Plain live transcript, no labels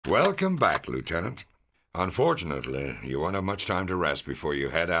Welcome back, Lieutenant. Unfortunately, you won't have much time to rest before you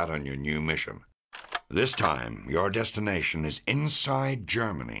head out on your new mission. This time, your destination is inside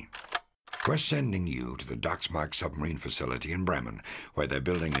Germany. We're sending you to the Dachsmark submarine facility in Bremen, where they're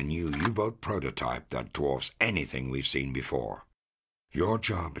building a new U-boat prototype that dwarfs anything we've seen before. Your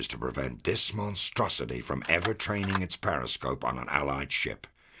job is to prevent this monstrosity from ever training its periscope on an Allied ship.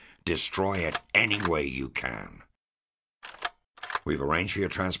 Destroy it any way you can. We've arranged for your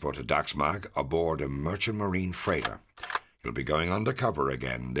transport to Dachsmark aboard a merchant marine freighter. You'll be going undercover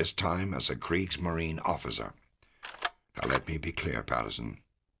again, this time as a Kriegsmarine officer. Now let me be clear, Patterson.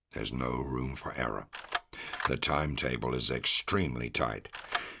 There's no room for error. The timetable is extremely tight.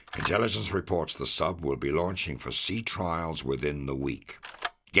 Intelligence reports the sub will be launching for sea trials within the week.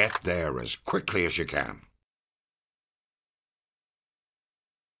 Get there as quickly as you can.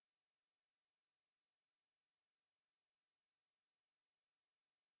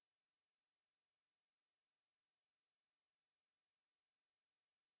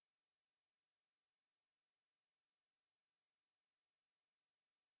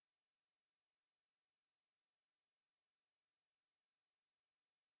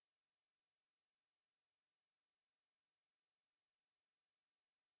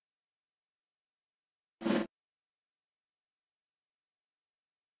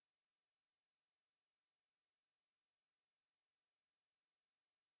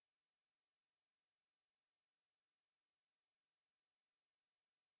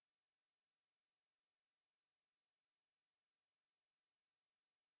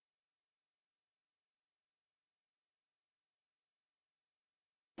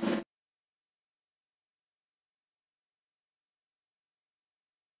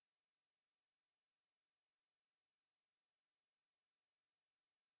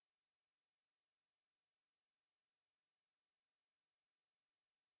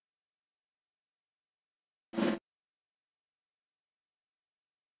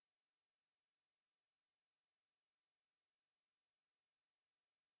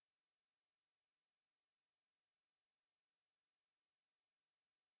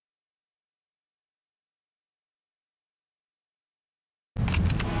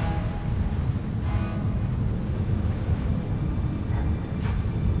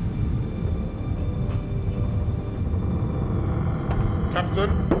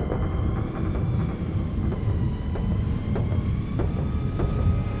 Captain?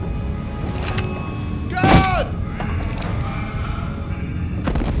 God!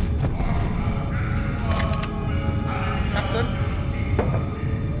 Captain?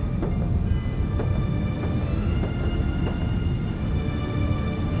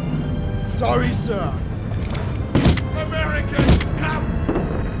 Sorry, sir. Americans, come!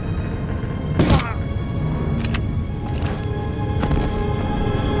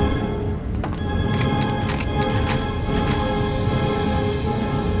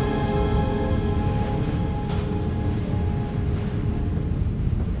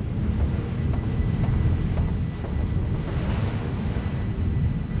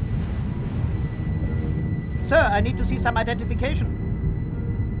 Sir, I need to see some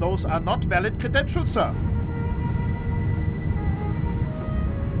identification. Those are not valid credentials, sir.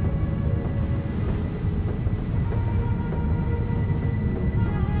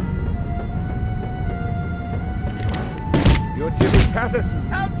 You're Jimmy Patterson.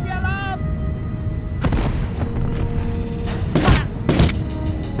 Help the alarm!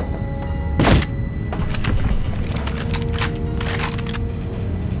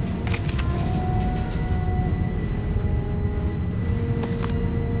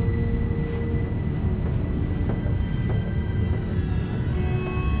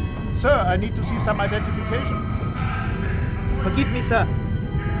 Sir, I need to see some identification. Forgive me, sir.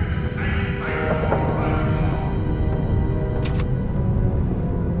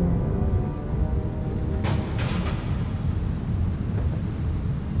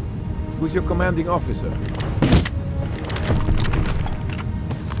 Who's your commanding officer?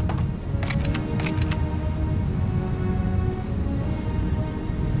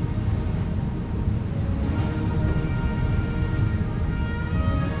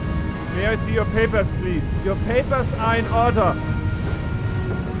 May I see your papers, please? Your papers are in order.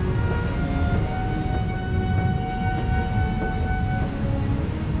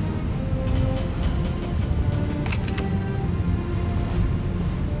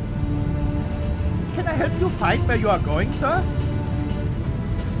 Can I help you find where you are going, sir?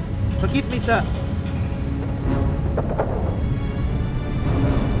 Forgive me, sir.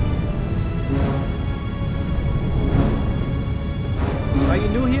 Are you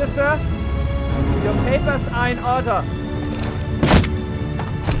new here, sir? Your papers are in order.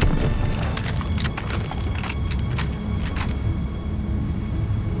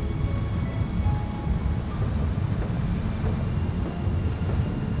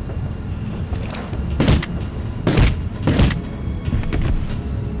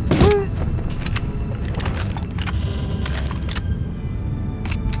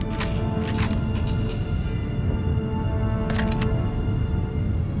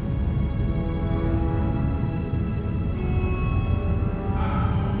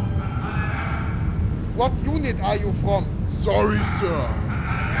 What unit are you from? Sorry, sir.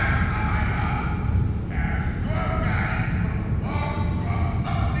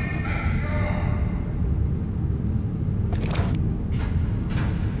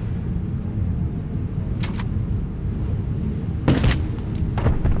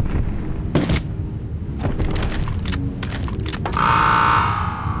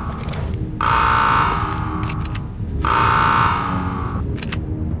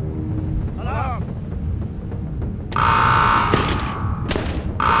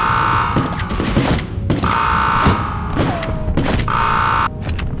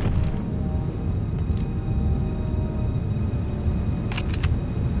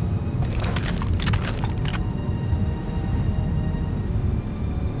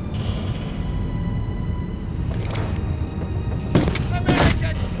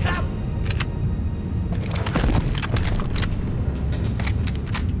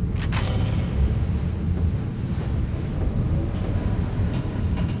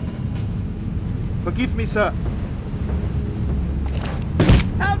 Forgive me, sir.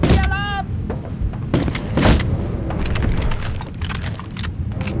 Help the alarm!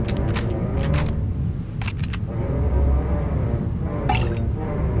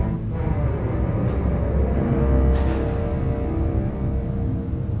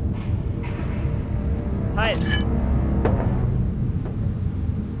 Hi.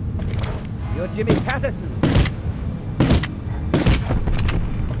 You're Jimmy Patterson.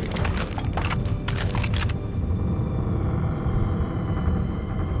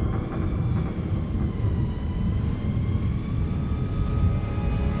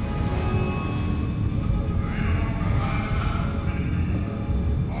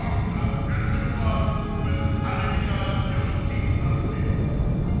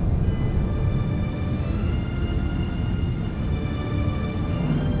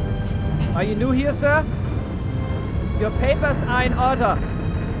 Are you new here, sir? Your papers are in order.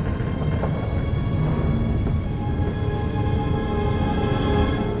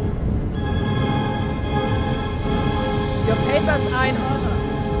 Your papers are in order.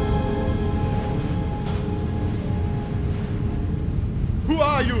 Who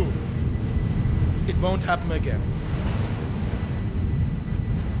are you? It won't happen again.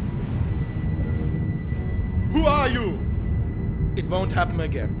 Who are you? It won't happen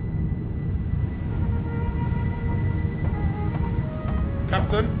again.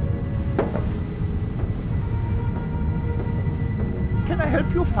 Captain? Can I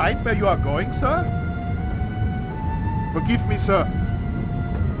help you find where you are going, sir? Forgive me, sir.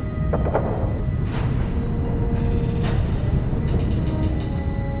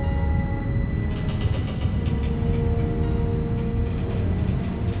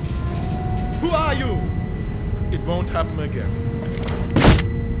 Who are you? It won't happen again.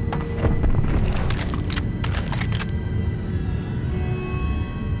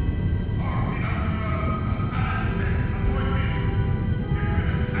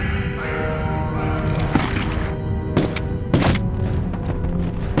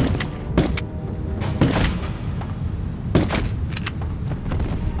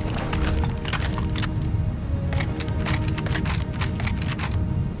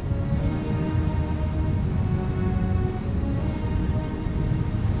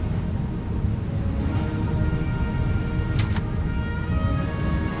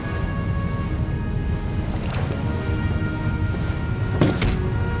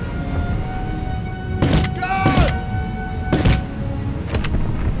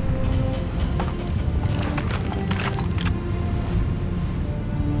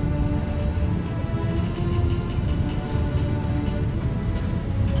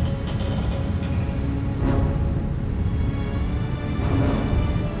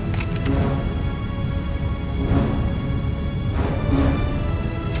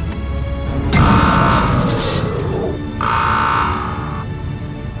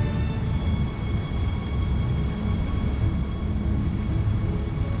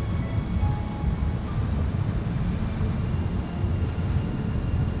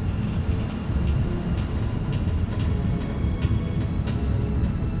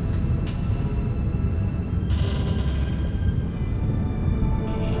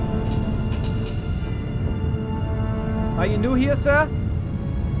 Are you new here, sir?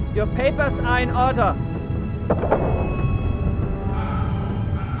 Your papers are in order.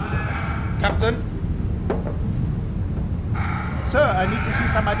 Captain? Sir, I need to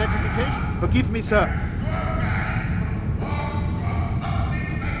see some identification. Forgive me, sir.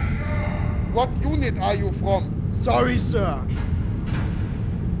 What unit are you from? Sorry, sir.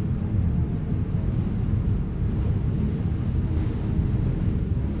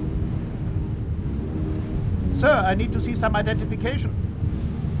 Sir, I need to see some identification.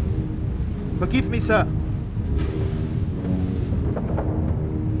 Forgive me, sir.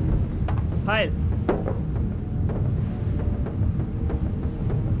 Heil.